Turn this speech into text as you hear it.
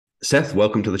Seth,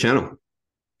 welcome to the channel.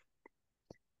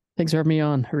 Thanks for having me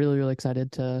on. Really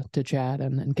excited to chat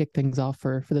and kick things off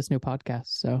for this new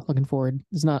podcast. So looking forward.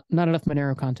 There's not enough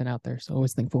Monero content out there, so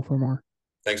always thankful for more.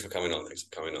 Thanks for coming on.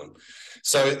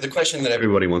 So the question that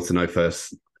everybody wants to know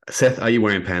first, Seth, are you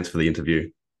wearing pants for the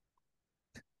interview?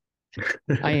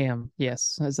 I am,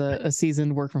 yes. As a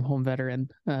seasoned work from home veteran,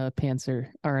 pants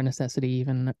are a necessity,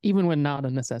 even when not a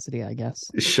necessity, I guess.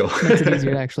 Sure. Makes it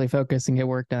easier to actually focus and get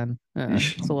work done.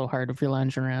 It's a little hard if you're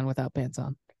lounging around without pants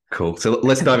on. Cool. So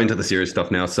let's dive into the serious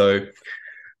stuff now. So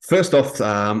first off,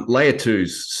 layer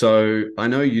twos. So I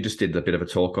know you just did a bit of a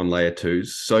talk on layer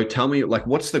twos. So tell me, like,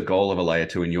 what's the goal of a layer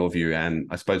two in your view? And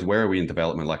I suppose, where are we in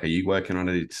development? Like, are you working on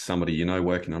it? Is somebody you know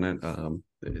working on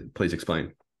it? Please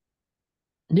explain.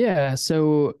 Yeah,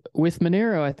 so with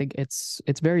Monero, I think it's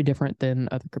very different than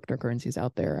other cryptocurrencies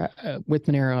out there. With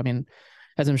Monero, I mean,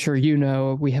 as I'm sure you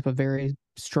know, we have a very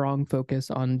strong focus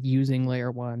on using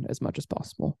layer one as much as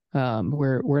possible.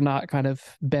 We're not kind of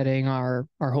betting our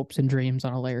hopes and dreams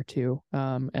on a layer two.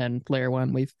 And layer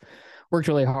one, we've worked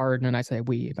really hard, and I say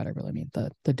we, but I really mean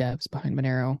the devs behind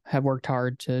Monero have worked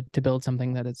hard to build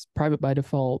something that is private by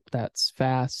default, that's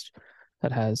fast,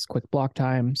 that has quick block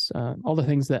times, all the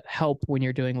things that help when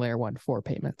you're doing layer one for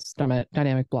payments.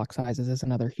 Dynamic block sizes is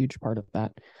another huge part of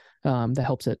that. That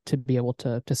helps it to be able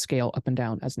to scale up and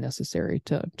down as necessary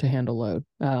to handle load.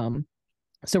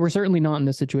 So we're certainly not in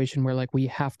a situation where like we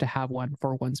have to have one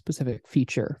for one specific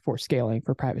feature for scaling,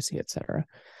 for privacy, et cetera.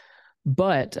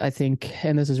 But I think,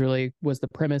 and this is really was the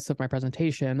premise of my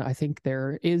presentation, I think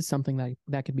there is something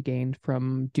that could be gained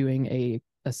from doing a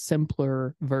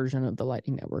simpler version of the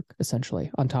Lightning Network, essentially,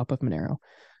 on top of Monero.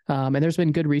 And there's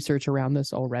been good research around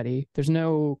this already. There's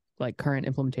no like current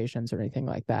implementations or anything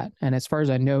like that. And as far as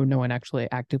I know, no one actually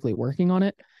actively working on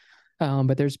it.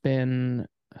 But there's been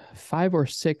 5 or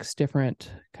 6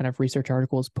 different kind of research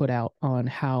articles put out on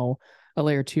how a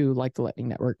layer two like the Lightning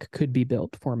Network could be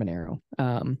built for Monero.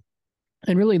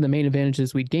 And really, the main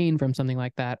advantages we'd gain from something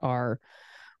like that are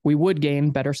we would gain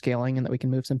better scaling and that we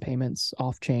can move some payments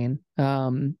off chain.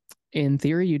 In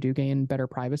theory, you do gain better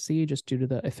privacy just due to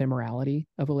the ephemerality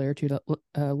of a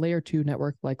layer two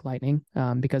network like Lightning,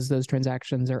 because those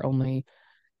transactions are only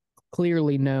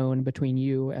clearly known between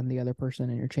you and the other person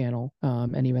in your channel.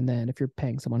 And even then, if you're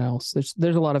paying someone else,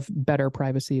 there's a lot of better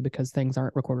privacy because things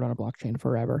aren't recorded on a blockchain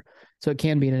forever. So it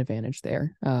can be an advantage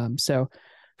there. So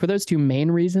for those two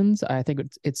main reasons, I think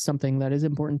it's something that is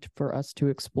important for us to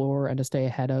explore and to stay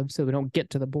ahead of, so we don't get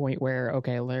to the point where,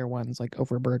 okay, layer one's like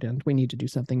overburdened, we need to do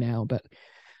something now. But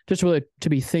just really to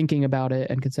be thinking about it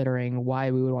and considering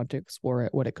why we would want to explore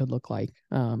it, what it could look like,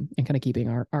 and kind of keeping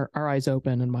our eyes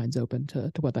open and minds open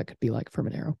to what that could be like for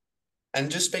Monero. And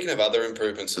just speaking of other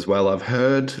improvements as well, I've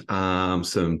heard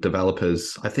some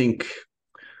developers,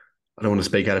 I don't want to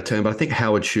speak out of turn, but I think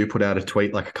Howard Shu put out a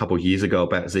tweet like a couple of years ago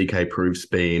about ZK proofs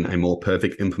being a more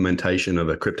perfect implementation of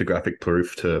a cryptographic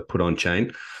proof to put on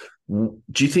chain.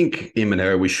 Do you think in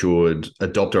Monero we should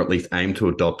adopt, or at least aim to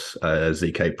adopt, a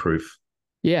ZK proof?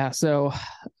 Yeah, so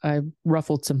I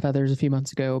ruffled some feathers a few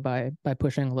months ago by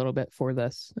pushing a little bit for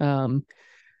this.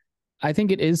 I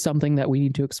think it is something that we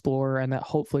need to explore and that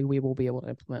hopefully we will be able to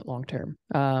implement long term.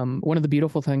 One of the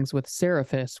beautiful things with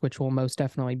Seraphis, which will most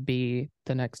definitely be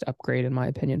the next upgrade, in my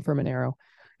opinion, for Monero,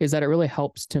 is that it really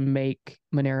helps to make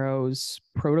Monero's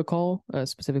protocol,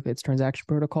 specifically its transaction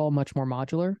protocol, much more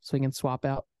modular. So we can swap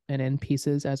out and in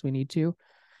pieces as we need to.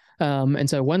 And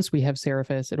so once we have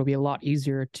Seraphis, it'll be a lot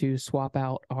easier to swap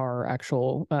out our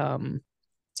actual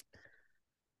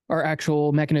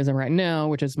mechanism right now,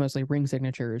 which is mostly ring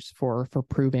signatures for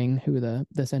proving who the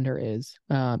sender is,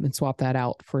 and swap that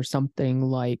out for something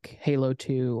like Halo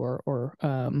 2 or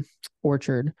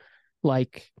Orchard,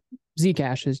 like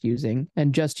Zcash is using,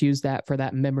 and just use that for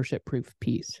that membership proof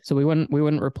piece. So we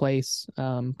wouldn't replace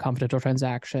confidential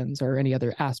transactions or any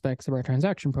other aspects of our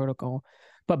transaction protocol,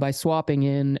 but by swapping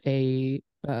in a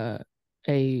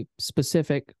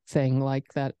specific thing like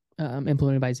that,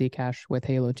 implemented by Zcash with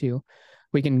Halo 2,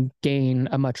 we can gain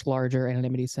a much larger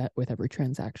anonymity set with every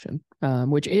transaction,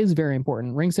 which is very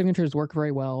important. Ring signatures work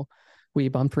very well. We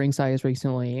bumped ring size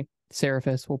recently.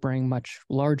 Seraphis will bring much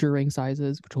larger ring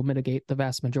sizes, which will mitigate the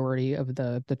vast majority of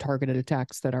the targeted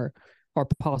attacks that are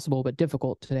possible but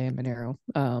difficult today in Monero.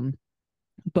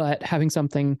 But having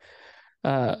something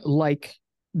like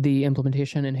the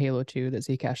implementation in Halo 2 that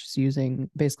Zcash is using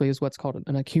basically is what's called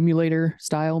an accumulator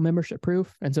style membership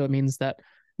proof. And so it means that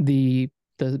the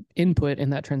input in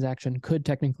that transaction could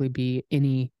technically be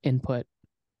any input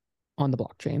on the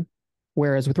blockchain.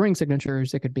 Whereas with ring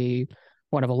signatures, it could be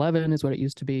one of 11 is what it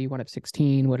used to be, one of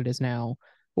 16, what it is now,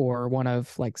 or one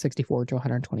of like 64 to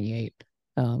 128.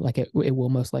 it will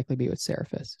most likely be with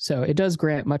Seraphis. So it does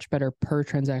grant much better per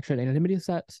transaction anonymity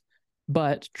sets,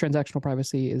 but transactional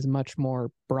privacy is much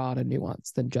more broad and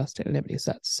nuanced than just anonymity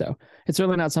sets. So it's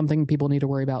really not something people need to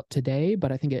worry about today,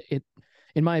 but I think it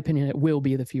in my opinion, it will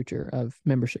be the future of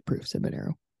membership proofs in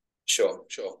Monero. Sure.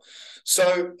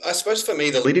 So I suppose for me,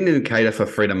 the leading indicator for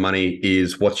freedom money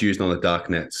is what's used on the dark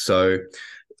net. So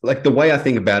like the way I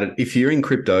think about it, if you're in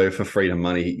crypto for freedom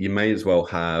money, you may as well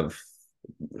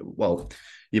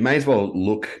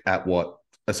look at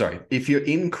if you're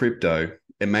in crypto,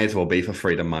 it may as well be for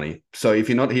freedom money. So if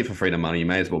you're not here for freedom money, you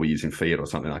may as well be using fiat or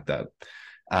something like that.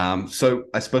 So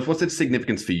I suppose what's the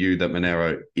significance for you that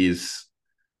Monero is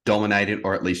dominating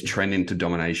or at least trending to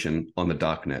domination on the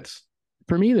dark nets?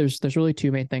 For me, there's really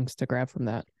two main things to grab from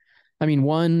that. I mean,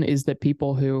 one is that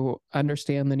people who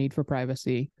understand the need for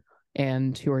privacy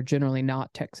and who are generally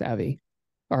not tech savvy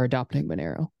are adopting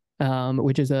Monero,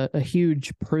 which is a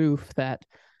huge proof that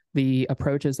the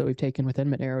approaches that we've taken within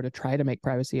Monero to try to make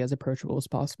privacy as approachable as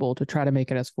possible, to try to make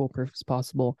it as foolproof as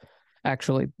possible,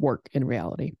 actually work in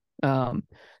reality. So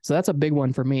that's a big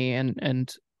one for me.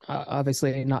 And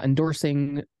obviously not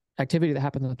endorsing activity that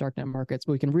happens in the darknet markets,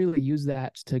 but we can really use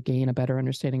that to gain a better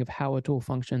understanding of how a tool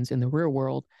functions in the real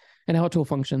world and how a tool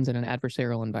functions in an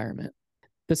adversarial environment.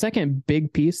 The second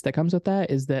big piece that comes with that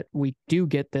is that we do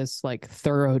get this like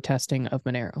thorough testing of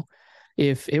Monero.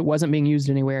 If it wasn't being used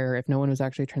anywhere, if no one was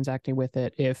actually transacting with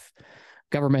it, if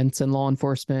governments and law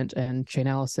enforcement and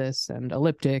Chainalysis and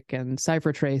Elliptic and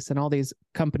CipherTrace and all these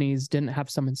companies didn't have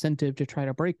some incentive to try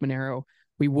to break Monero,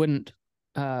 we wouldn't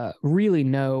really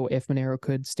know if Monero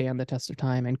could stand the test of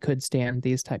time and could stand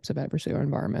these types of adversarial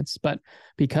environments. But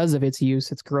because of its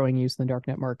use, its growing use in the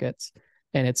darknet markets,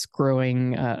 and its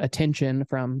growing attention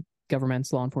from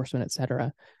governments, law enforcement, et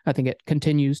cetera, I think it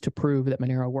continues to prove that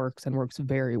Monero works and works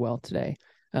very well today.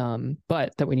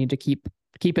 But that we need to keep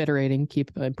iterating,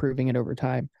 keep improving it over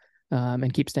time,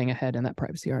 and keep staying ahead in that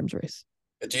privacy arms race.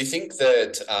 Do you think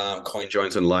that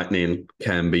CoinJoins and Lightning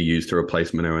can be used to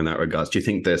replace Monero in that regards? Do you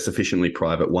think they're sufficiently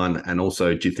private, one? And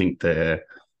also, do you think they're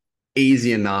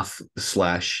easy enough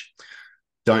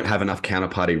 / don't have enough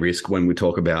counterparty risk when we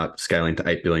talk about scaling to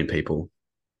 8 billion people?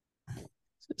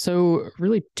 So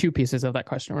really two pieces of that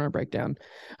question I want to break down.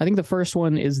 I think the first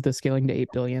one is the scaling to 8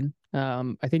 billion.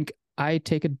 I think I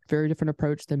take a very different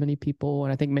approach than many people,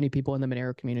 and I think many people in the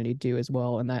Monero community do as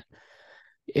well, and that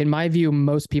in my view,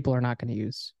 most people are not going to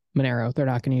use Monero. They're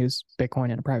not going to use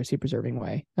Bitcoin in a privacy preserving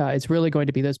way. It's really going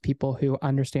to be those people who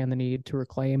understand the need to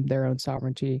reclaim their own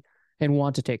sovereignty and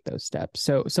want to take those steps.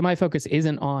 So my focus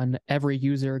isn't on every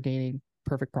user gaining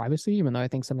perfect privacy, even though I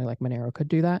think something like Monero could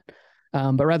do that,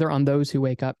 but rather on those who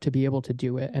wake up to be able to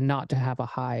do it and not to have a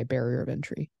high barrier of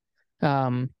entry.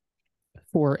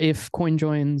 For if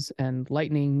CoinJoins and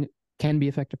Lightning can be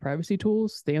effective privacy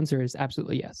tools, the answer is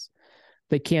absolutely yes.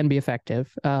 They can be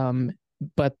effective.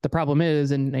 But the problem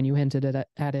is, and you hinted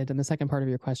at it in the second part of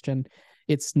your question,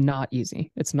 it's not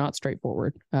easy. It's not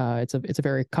straightforward. It's a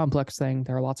very complex thing.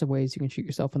 There are lots of ways you can shoot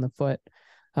yourself in the foot.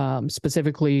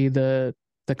 Specifically, the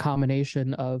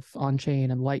combination of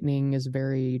on-chain and Lightning is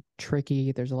very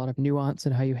tricky. There's a lot of nuance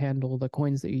in how you handle the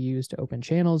coins that you use to open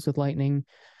channels with Lightning.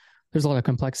 There's a lot of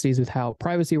complexities with how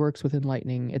privacy works within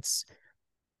Lightning.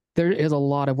 There is a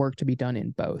lot of work to be done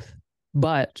in both.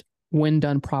 But when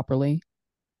done properly,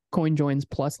 CoinJoins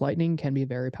plus Lightning can be a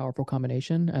very powerful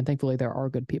combination. And thankfully, there are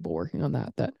good people working on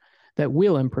that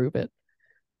will improve it.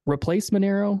 Replace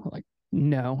Monero? Like,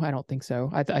 no, I don't think so.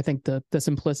 I think the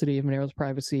simplicity of Monero's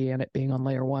privacy and it being on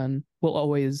layer one will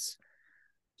always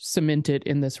cement it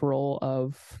in this role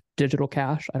of digital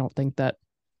cash. I don't think that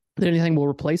anything will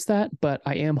replace that, but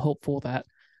I am hopeful that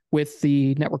with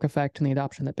the network effect and the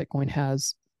adoption that Bitcoin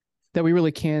has, that we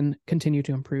really can continue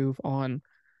to improve on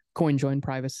CoinJoin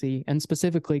privacy, and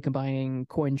specifically combining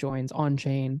CoinJoins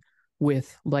on-chain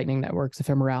with Lightning Network's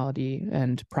ephemerality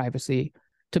and privacy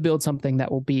to build something that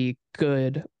will be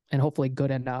good and hopefully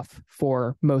good enough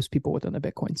for most people within the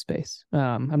Bitcoin space.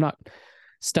 I'm not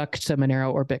stuck to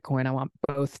Monero or Bitcoin. I want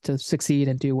both to succeed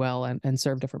and do well and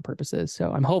serve different purposes.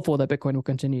 So I'm hopeful that Bitcoin will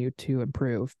continue to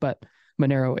improve, but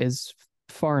Monero is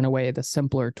far and away the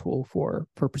simpler tool for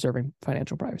preserving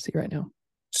financial privacy right now.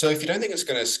 So if you don't think it's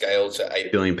going to scale to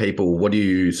 8 billion people, what do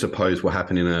you suppose will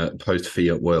happen in a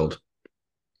post-fiat world?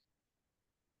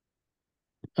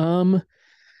 By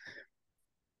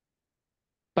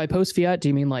post-fiat, do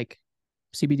you mean like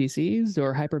CBDCs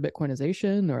or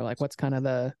hyper-Bitcoinization, or like what's kind of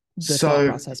the thought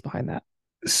process behind that?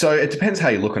 So it depends how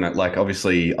you're looking at it. Like,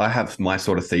 obviously, I have my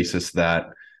sort of thesis that,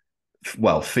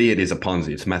 well, fiat is a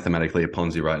Ponzi. It's mathematically a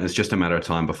Ponzi, right? And it's just a matter of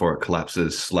time before it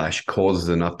collapses / causes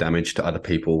enough damage to other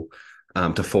people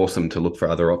to force them to look for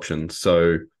other options.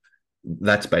 So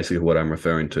that's basically what I'm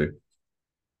referring to.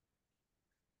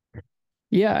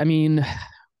 Yeah, I mean,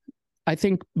 I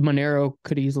think Monero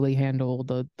could easily handle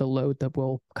the load that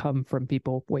will come from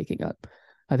people waking up.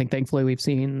 I think thankfully we've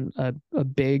seen a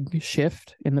big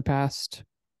shift in the past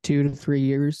 2 to 3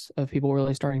 years of people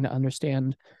really starting to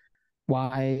understand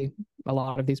why a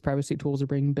lot of these privacy tools are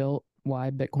being built,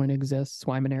 why Bitcoin exists,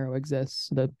 why Monero exists,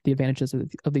 the advantages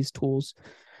of these tools.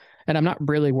 And I'm not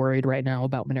really worried right now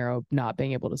about Monero not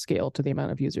being able to scale to the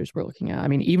amount of users we're looking at. I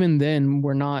mean, even then,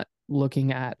 we're not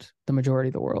looking at the majority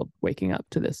of the world waking up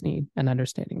to this need and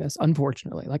understanding this,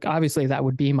 unfortunately. Like, obviously, that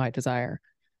would be my desire.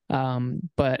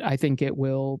 But I think it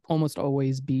will almost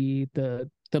always be the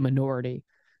minority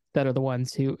that are the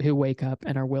ones who wake up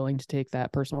and are willing to take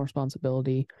that personal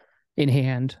responsibility in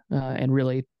hand and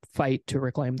really fight to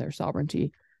reclaim their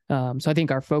sovereignty. So I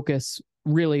think our focus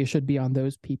really should be on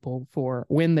those people for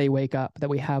when they wake up, that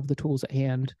we have the tools at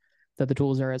hand, that the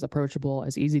tools are as approachable,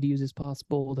 as easy to use as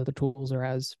possible, that the tools are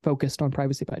as focused on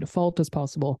privacy by default as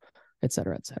possible, et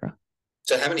cetera, et cetera.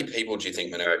 So how many people do you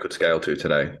think Monero could scale to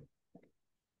today?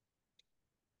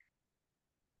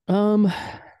 I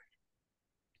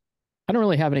don't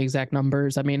really have any exact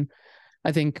numbers. I mean,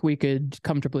 I think we could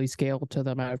comfortably scale to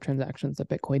the amount of transactions that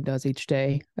Bitcoin does each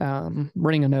day.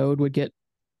 Running a node would get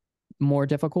more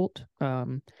difficult.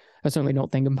 I certainly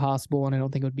don't think impossible, and I don't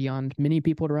think it would be beyond many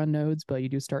people to run nodes, but you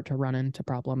do start to run into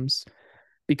problems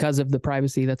because of the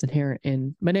privacy that's inherent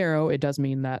in Monero. It does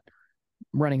mean that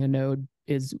running a node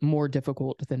is more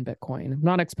difficult than Bitcoin.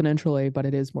 Not exponentially, but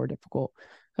it is more difficult.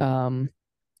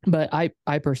 But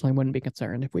I personally wouldn't be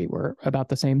concerned if we were about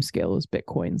the same scale as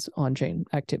Bitcoin's on-chain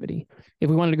activity. If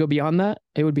we wanted to go beyond that,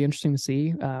 it would be interesting to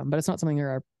see. But it's not something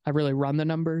where I really run the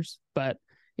numbers. But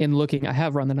in looking, I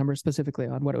have run the numbers specifically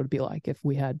on what it would be like if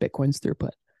we had Bitcoin's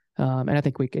throughput. And I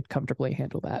think we could comfortably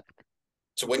handle that.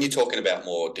 So when you're talking about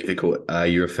more difficult, are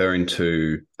you referring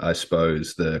to, I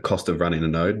suppose, the cost of running a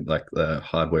node, like the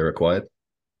hardware required?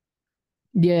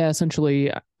 Yeah,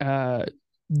 essentially,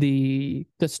 the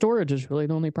storage is really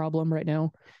the only problem right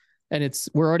now. And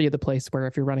we're already at the place where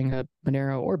if you're running a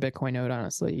Monero or Bitcoin node,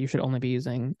 honestly, you should only be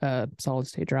using a solid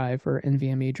state drive or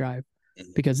NVMe drive,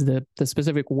 because the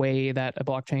specific way that a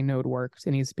blockchain node works,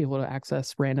 it needs to be able to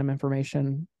access random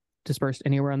information dispersed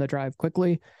anywhere on the drive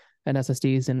quickly. And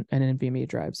SSDs and NVMe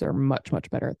drives are much, much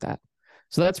better at that.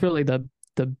 So that's really the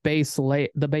base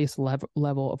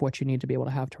level of what you need to be able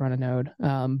to have to run a node.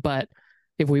 But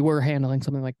if we were handling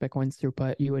something like Bitcoin's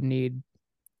throughput, you would need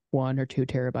 1 or 2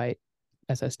 terabyte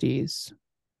SSDs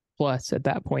plus at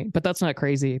that point. But that's not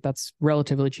crazy. That's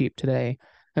relatively cheap today.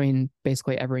 I mean,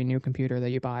 basically every new computer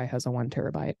that you buy has a 1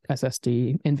 terabyte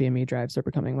SSD. NVMe drives are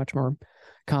becoming much more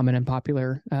common and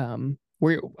popular.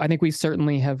 I think we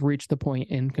certainly have reached the point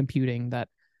in computing that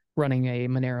running a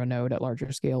Monero node at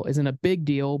larger scale isn't a big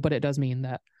deal, but it does mean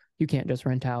that you can't just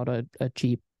rent out a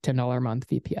cheap $10 a month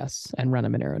VPS and run a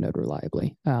Monero node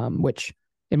reliably, which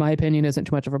in my opinion isn't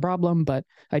too much of a problem, but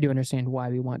I do understand why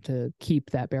we want to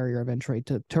keep that barrier of entry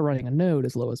to running a node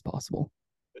as low as possible.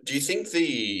 Do you think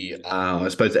I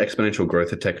suppose, the exponential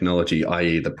growth of technology,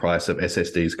 i.e., the price of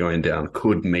SSDs going down,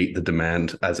 could meet the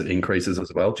demand as it increases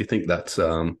as well? Do you think that's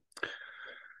a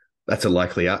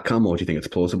likely outcome, or do you think it's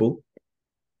plausible?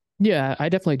 Yeah, I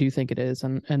definitely do think it is,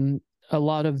 and a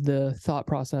lot of the thought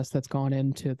process that's gone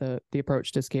into the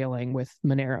approach to scaling with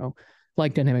Monero,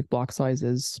 like dynamic block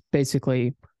sizes,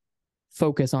 basically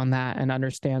focus on that and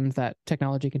understand that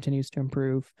technology continues to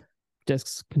improve,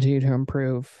 disks continue to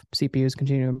improve, CPUs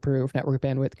continue to improve, network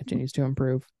bandwidth continues to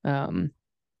improve. I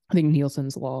think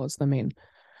Nielsen's law is the main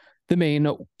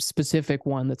specific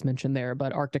one that's mentioned there,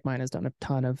 but Arctic Mine has done a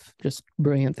ton of just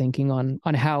brilliant thinking on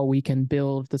how we can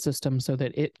build the system so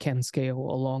that it can scale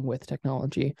along with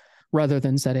technology, rather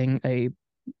than setting a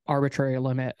arbitrary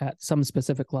limit at some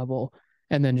specific level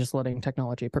and then just letting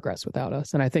technology progress without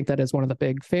us. And I think that is one of the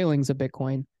big failings of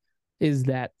Bitcoin, is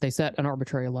that they set an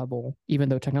arbitrary level, even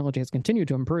though technology has continued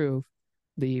to improve,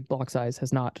 the block size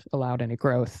has not allowed any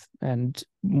growth. And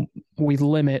we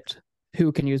limit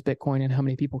who can use Bitcoin and how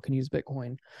many people can use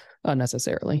Bitcoin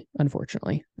unnecessarily,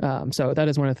 unfortunately. So that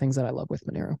is one of the things that I love with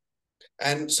Monero.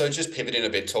 And so just pivoting a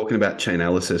bit, talking about chain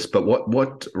analysis, but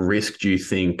what risk do you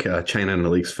think chain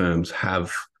analytics firms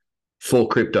have for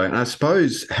crypto? And I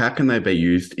suppose, how can they be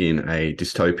used in a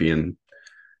dystopian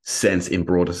sense in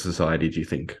broader society, do you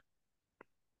think?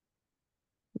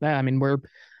 Yeah, I mean, we're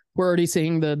already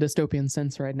seeing the dystopian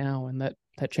sense right now, and that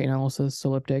chain analysis,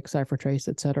 Elliptic, CipherTrace,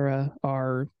 et cetera,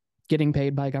 are getting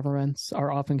paid by governments,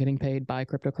 are often getting paid by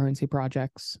cryptocurrency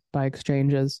projects, by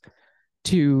exchanges,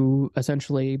 to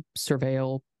essentially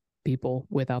surveil people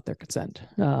without their consent,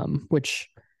 which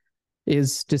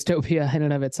is dystopia in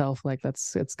and of itself. Like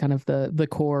it's kind of the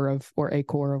core of, or a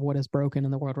core of, what is broken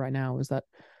in the world right now, is that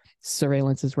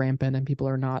surveillance is rampant and people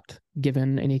are not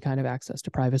given any kind of access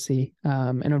to privacy.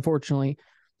 And unfortunately,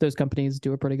 those companies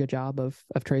do a pretty good job of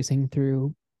tracing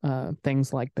through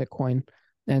things like Bitcoin.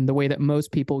 And the way that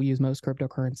most people use most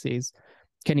cryptocurrencies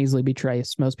can easily be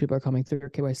traced. Most people are coming through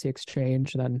KYC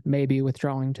exchange, then maybe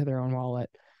withdrawing to their own wallet.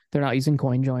 They're not using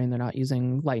CoinJoin. They're not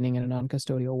using Lightning in a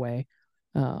non-custodial way.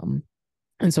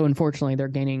 And so unfortunately, they're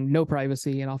gaining no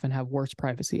privacy and often have worse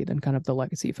privacy than kind of the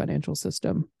legacy financial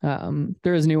system.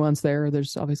 There is nuance there.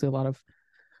 There's obviously a lot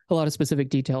of specific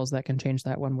details that can change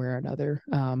that one way or another.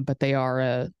 But they are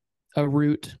a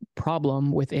root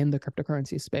problem within the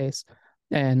cryptocurrency space.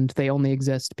 And they only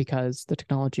exist because the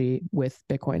technology with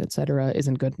Bitcoin, et cetera,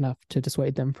 isn't good enough to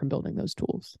dissuade them from building those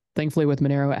tools. Thankfully, with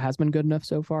Monero, it has been good enough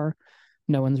so far.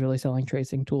 No one's really selling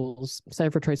tracing tools.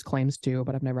 CipherTrace claims to,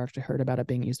 but I've never actually heard about it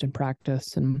being used in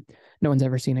practice, and no one's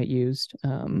ever seen it used.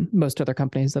 Most other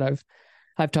companies that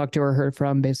I've talked to or heard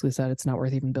from basically said it's not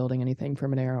worth even building anything for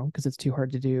Monero because it's too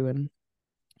hard to do, and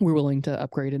we're willing to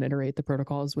upgrade and iterate the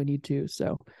protocols we need to.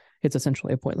 So it's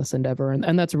essentially a pointless endeavor,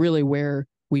 and that's really where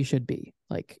we should be.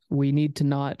 Like, we need to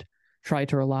not try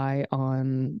to rely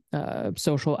on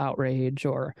social outrage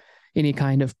or any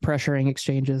kind of pressuring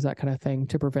exchanges, that kind of thing,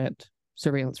 to prevent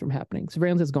surveillance from happening.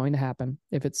 Surveillance is going to happen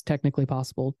if it's technically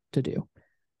possible to do.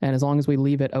 And as long as we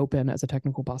leave it open as a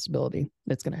technical possibility,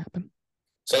 it's going to happen.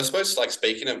 So I suppose, like,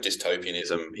 speaking of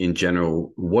dystopianism in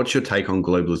general, what's your take on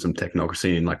globalism,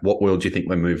 technocracy, and like what world do you think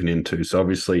we're moving into? So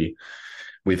obviously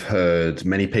we've heard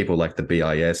many people like the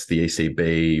BIS, the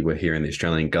ECB, we're hearing the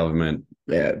Australian government,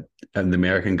 and the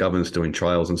American government's doing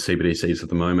trials on CBDCs at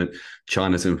the moment.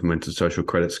 China's implemented social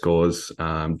credit scores,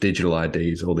 digital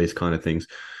IDs, all these kind of things.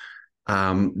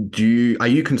 Are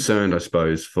you concerned, I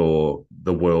suppose, for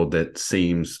the world that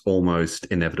seems almost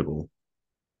inevitable?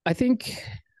 I think,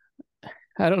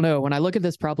 I don't know. When I look at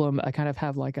this problem, I kind of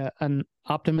have like an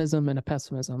optimism and a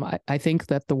pessimism. I think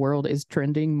that the world is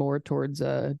trending more towards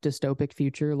a dystopic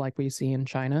future like we see in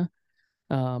China.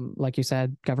 Like you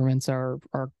said, governments are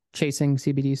chasing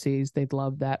CBDCs. They'd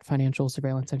love that financial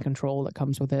surveillance and control that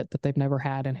comes with it that they've never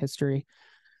had in history.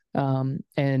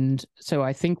 And so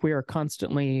I think we are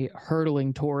constantly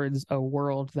hurtling towards a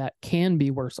world that can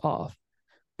be worse off.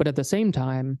 But at the same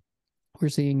time, we're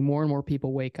seeing more and more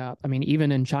people wake up. I mean,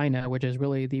 even in China, which is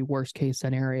really the worst case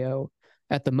scenario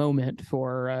at the moment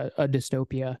for a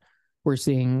dystopia, we're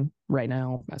seeing right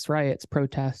now mass riots,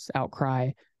 protests, outcry,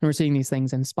 and we're seeing these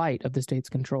things in spite of the state's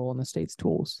control and the state's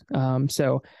tools.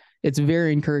 So it's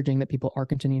very encouraging that people are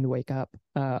continuing to wake up.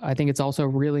 I think it's also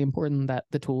really important that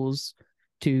the tools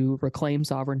to reclaim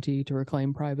sovereignty, to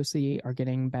reclaim privacy, are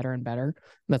getting better and better.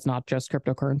 That's not just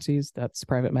cryptocurrencies, that's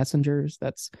private messengers,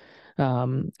 that's a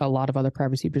lot of other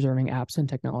privacy preserving apps and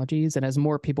technologies. And as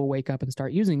more people wake up and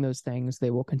start using those things, they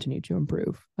will continue to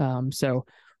improve. So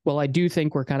while I do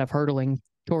think we're kind of hurtling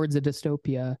towards a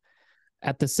dystopia,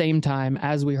 at the same time,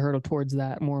 as we hurtle towards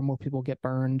that, more and more people get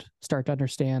burned, start to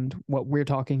understand what we're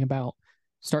talking about,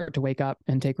 start to wake up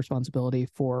and take responsibility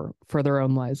for their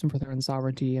own lives and for their own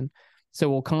sovereignty. And so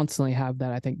we'll constantly have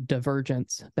that, I think,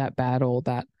 divergence, that battle,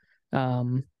 that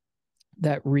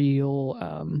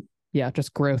real,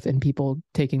 just growth in people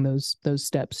taking those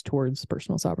steps towards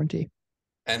personal sovereignty.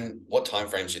 And what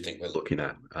timeframes do you think we're looking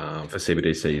at for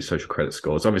CBDC social credit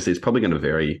scores? Obviously, it's probably going to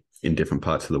vary in different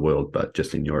parts of the world, but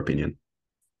just in your opinion.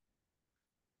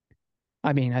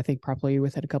 I mean, I think probably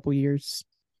within a couple of years,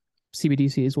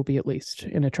 CBDCs will be at least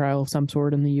in a trial of some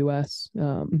sort in the US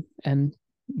and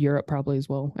Europe probably as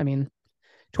well. I mean,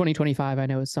 2025, I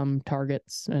know some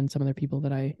targets, and some other people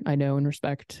that I know and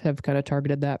respect have kind of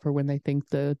targeted that for when they think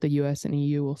the US and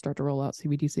EU will start to roll out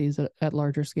CBDCs at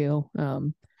larger scale.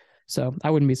 So I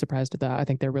wouldn't be surprised at that. I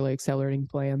think they're really accelerating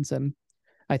plans, and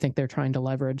I think they're trying to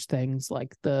leverage things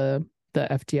like the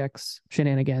FTX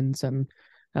shenanigans and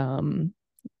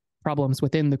problems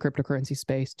within the cryptocurrency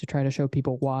space to try to show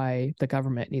people why the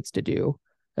government needs to do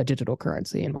a digital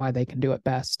currency and why they can do it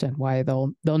best and why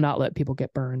they'll not let people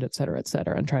get burned, et cetera,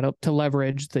 and try to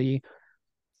leverage the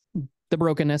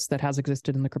brokenness that has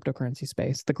existed in the cryptocurrency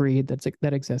space, the greed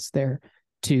that exists there,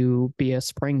 to be a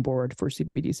springboard for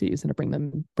CBDCs and to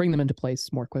bring them into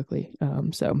place more quickly.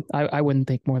 So I wouldn't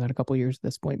think more than a couple of years at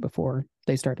this point before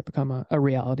they start to become a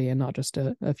reality and not just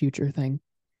a future thing.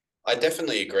 I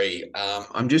definitely agree.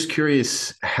 I'm just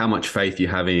curious how much faith you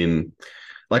have in.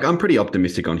 Like, I'm pretty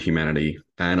optimistic on humanity,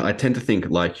 and I tend to think,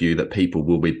 like you, that people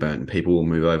will be burnt, people will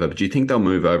move over. But do you think they'll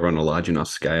move over on a large enough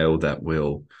scale that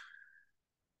will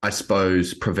I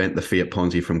suppose, prevent the fiat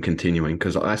Ponzi from continuing?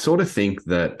 Because I sort of think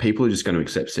that people are just going to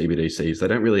accept CBDCs. They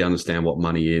don't really understand what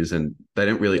money is, and they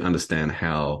don't really understand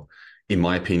how, in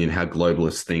my opinion, how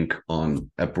globalists think on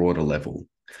a broader level.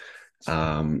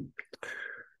 Um,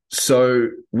 so,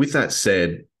 with that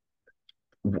said,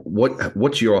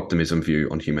 what's your optimism view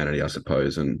on humanity, I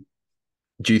suppose, and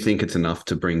do you think it's enough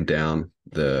to bring down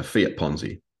the fiat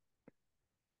Ponzi?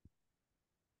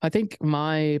 I think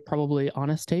my probably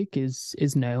honest take is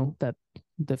no, that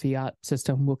the fiat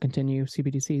system will continue.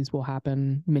 CBDCs will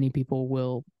happen. Many people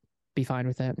will be fine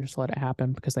with it and just let it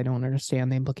happen because they don't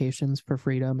understand the implications for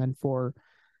freedom and for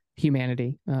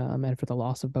humanity, and for the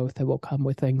loss of both that will come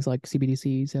with things like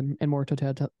CBDCs and more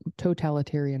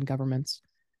totalitarian governments.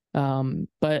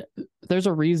 But there's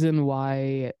a reason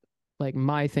why, like,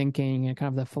 my thinking and kind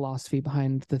of the philosophy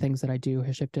behind the things that I do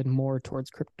has shifted more towards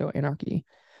crypto anarchy,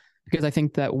 because I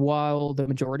think that while the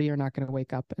majority are not going to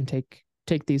wake up and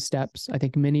take these steps, I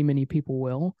think many people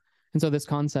will. And so this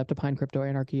concept behind crypto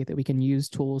anarchy, that we can use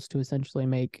tools to essentially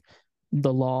make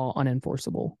the law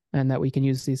unenforceable, and that we can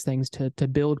use these things to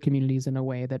build communities in a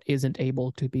way that isn't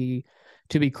able to be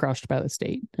crushed by the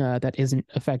state, that isn't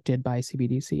affected by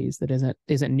CBDCs, that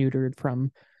isn't neutered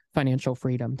from financial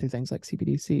freedom through things like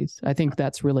CBDCs. I think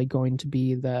that's really going to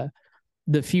be the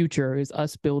future, is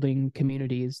us building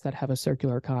communities that have a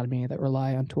circular economy, that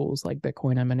rely on tools like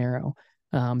Bitcoin and Monero,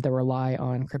 that rely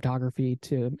on cryptography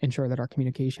to ensure that our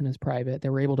communication is private. They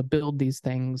were able to build these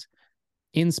things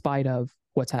in spite of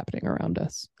what's happening around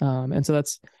us. And so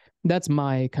that's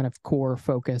my kind of core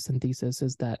focus and thesis,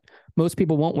 is that most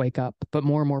people won't wake up, but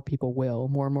more and more people will.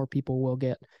 More and more people will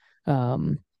get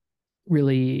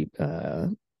really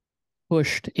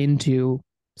pushed into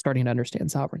starting to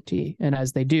understand sovereignty. And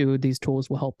as they do, these tools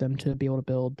will help them to be able to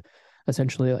build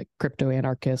essentially like crypto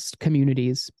anarchist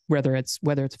communities, whether it's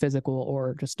physical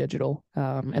or just digital.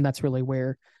 And that's really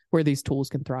where these tools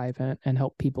can thrive and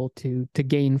help people to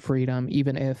gain freedom,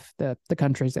 even if the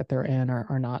countries that they're in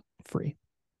are not free.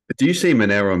 Do you see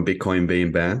Monero and Bitcoin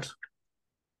being banned?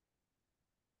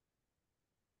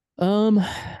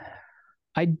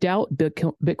 I doubt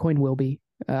Bitcoin will be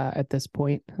at this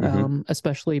point,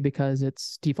 especially because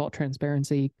its default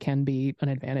transparency can be an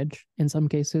advantage in some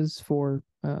cases for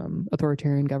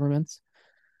authoritarian governments.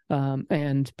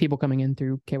 And people coming in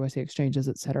through KYC exchanges,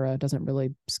 et cetera, doesn't really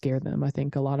scare them. I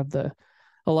think a lot of the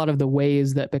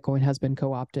ways that Bitcoin has been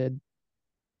co-opted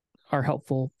are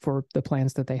helpful for the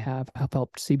plans that they have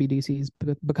helped CBDCs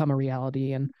become a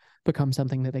reality and become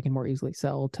something that they can more easily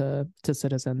sell to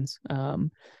citizens.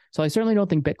 So I certainly don't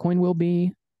think Bitcoin will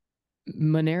be.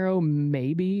 Monero,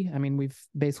 maybe. I mean, we've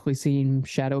basically seen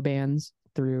shadow bans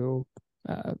through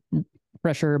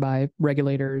pressure by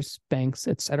regulators, banks,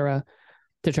 et cetera,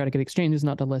 to try to get exchanges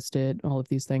not to list it, all of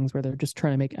these things where they're just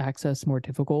trying to make access more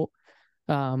difficult.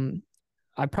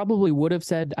 I probably would have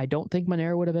said I don't think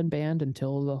Monero would have been banned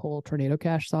until the whole Tornado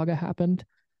Cash saga happened.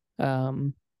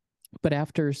 But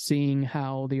after seeing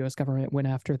how the US government went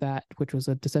after that, which was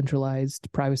a decentralized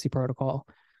privacy protocol,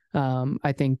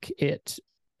 I think it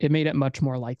made it much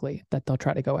more likely that they'll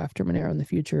try to go after Monero in the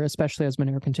future, especially as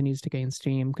Monero continues to gain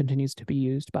steam, continues to be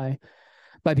used by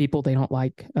people they don't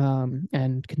like,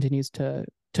 and continues to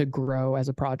grow as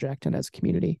a project and as a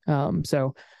community.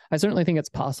 So I certainly think it's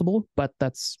possible, but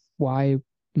that's why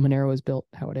Monero is built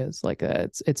how it is. Like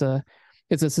it's a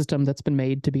system that's been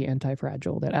made to be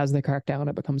anti-fragile, that as they crack down,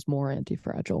 it becomes more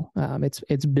anti-fragile.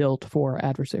 It's built for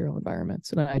adversarial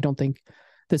environments. And I don't think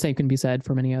the same can be said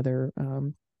for many other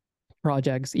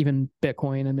projects. Even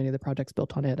Bitcoin and many of the projects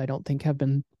built on it, I don't think have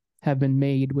been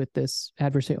made with this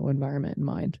adversarial environment in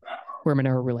mind, where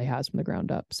Monero really has from the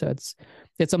ground up. So it's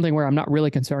something where I'm not really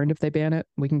concerned if they ban it.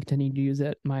 We can continue to use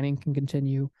it. Mining can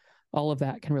continue. All of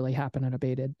that can really happen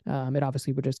unabated. It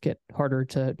obviously would just get harder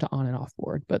to on and off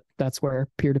board, but that's where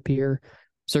peer-to-peer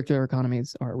circular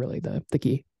economies are really the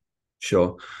key.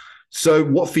 Sure. So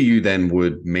what for you then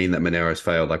would mean that Monero's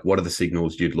failed? Like, what are the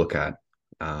signals you'd look at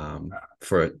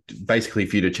for it, basically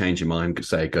for you to change your mind,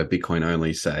 say go Bitcoin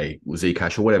only, say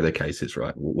Zcash, or whatever the case is,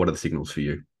 right? What are the signals for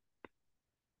you?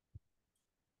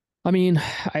 I mean,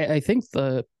 I think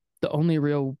the only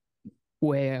real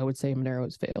way I would say Monero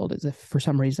has failed is if for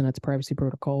some reason its privacy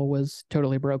protocol was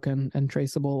totally broken and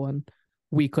traceable and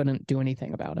we couldn't do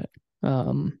anything about it.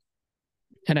 And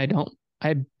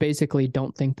I basically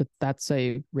don't think that that's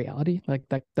a reality, like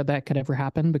that could ever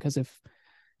happen, because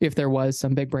if there was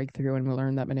some big breakthrough and we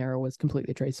learned that Monero was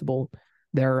completely traceable,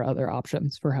 there are other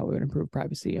options for how we would improve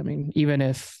privacy. I mean, even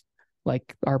if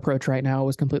like our approach right now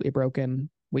was completely broken,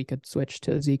 we could switch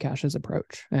to Zcash's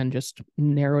approach and just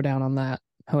narrow down on that,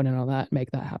 hone in on that,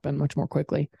 make that happen much more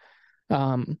quickly.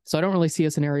 So I don't really see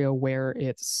a scenario where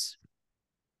it's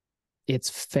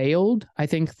failed. I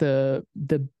think the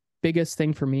biggest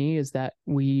thing for me is that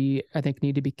I think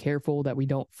need to be careful that we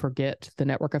don't forget the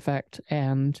network effect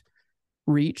and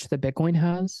reach that Bitcoin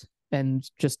has and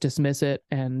just dismiss it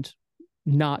and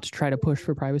not try to push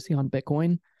for privacy on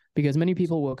Bitcoin, because many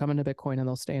people will come into Bitcoin and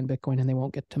they'll stay in Bitcoin and they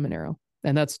won't get to Monero.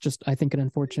 And that's just, I think, an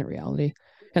unfortunate reality.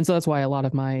 And so that's why a lot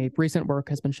of my recent work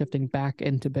has been shifting back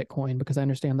into Bitcoin, because I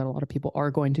understand that a lot of people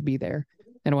are going to be there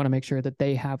and I want to make sure that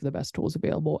they have the best tools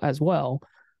available as well.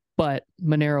 But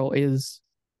Monero is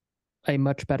a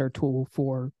much better tool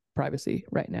for privacy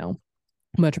right now,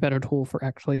 much better tool for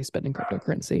actually spending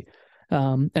cryptocurrency.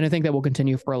 And I think that will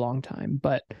continue for a long time.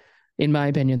 But in my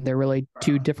opinion, they're really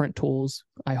two different tools.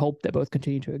 I hope that both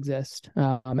continue to exist.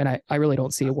 And I really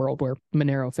don't see a world where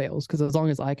Monero fails, because as long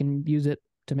as I can use it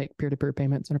to make peer-to-peer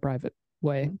payments in a private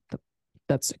way,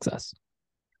 that's success.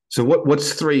 So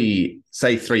what's three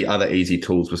other easy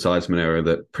tools besides Monero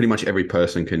that pretty much every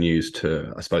person can use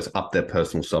to, I suppose, up their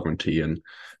personal sovereignty and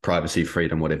privacy,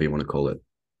 freedom, whatever you want to call it?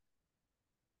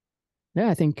 Yeah,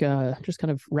 I think just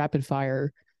kind of rapid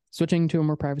fire, switching to a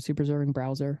more privacy preserving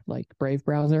browser like Brave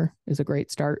browser is a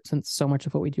great start, since so much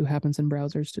of what we do happens in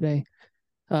browsers today.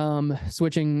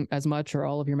 Switching as much or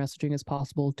all of your messaging as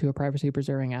possible to a privacy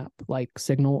preserving app like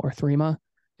Signal or Threema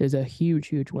is a huge,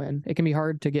 huge win. It can be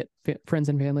hard to get friends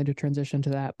and family to transition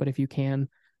to that, but if you can,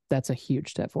 that's a huge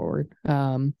step forward.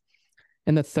 And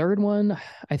the third one,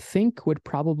 I think, would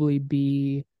probably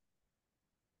be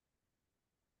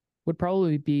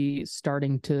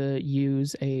starting to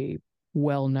use a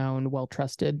well-known,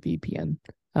 well-trusted VPN.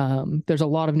 There's a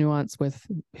lot of nuance with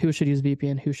who should use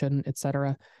VPN, who shouldn't,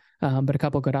 etc. But a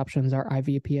couple of good options are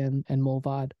iVPN and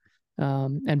Mullvad,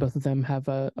 and both of them have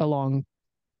a long,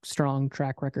 strong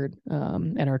track record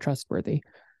and are trustworthy.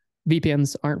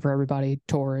 VPNs aren't for everybody.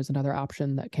 Tor is another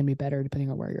option that can be better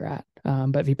depending on where you're at,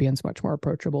 but VPN's much more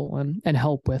approachable and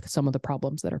help with some of the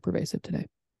problems that are pervasive today.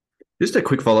 Just a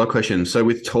quick follow-up question. So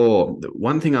with Tor,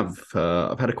 one thing I've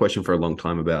had a question for a long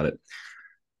time about it.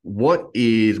 Why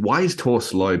is Tor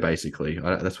slow, basically?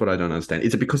 That's what I don't understand.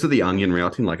 Is it because of the onion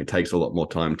routing? Like, it takes a lot more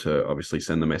time to obviously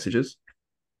send the messages?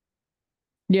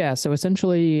 Yeah, so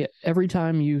essentially every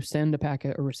time you send a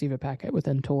packet or receive a packet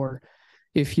within Tor,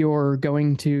 if you're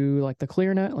going to like the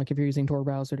ClearNet, like if you're using Tor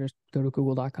browser to go to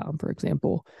google.com, for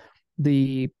example,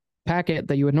 the packet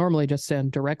that you would normally just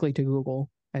send directly to Google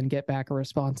and get back a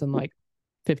response in like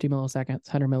 50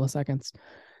 milliseconds, 100 milliseconds,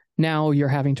 now you're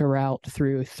having to route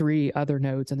through 3 other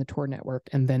nodes in the Tor network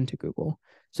and then to Google.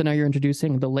 So now you're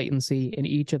introducing the latency in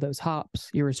each of those hops.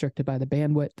 You're restricted by the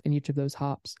bandwidth in each of those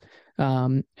hops.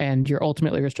 And you're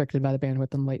ultimately restricted by the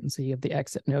bandwidth and latency of the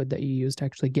exit node that you use to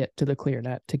actually get to the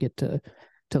ClearNet, to get to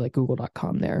like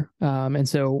google.com there. And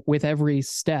so with every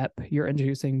step, you're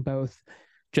introducing both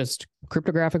just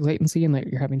cryptographic latency and that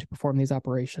you're having to perform these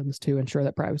operations to ensure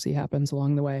that privacy happens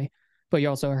along the way. But you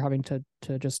also are having to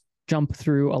just jump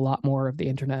through a lot more of the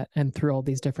internet and through all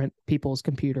these different people's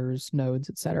computers, nodes,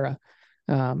 etc.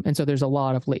 And so there's a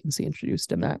lot of latency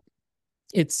introduced in that.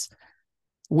 It's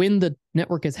when the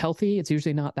network is healthy, it's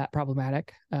usually not that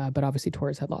problematic. But obviously Tor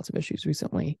has had lots of issues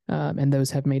recently. And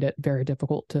those have made it very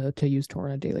difficult to use Tor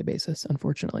on a daily basis,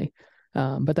 unfortunately.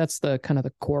 But that's the kind of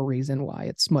the core reason why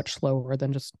it's much slower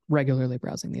than just regularly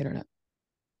browsing the internet.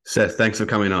 Seth, thanks for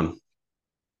coming on.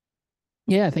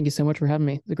 Yeah, thank you so much for having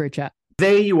me. It's a great chat.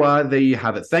 There you are. There you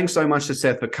have it. Thanks so much to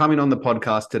Seth for coming on the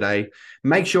podcast today.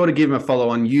 Make sure to give him a follow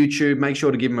on YouTube. Make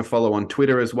sure to give him a follow on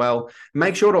Twitter as well.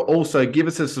 Make sure to also give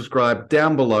us a subscribe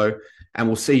down below, and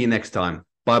we'll see you next time.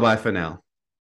 Bye-bye for now.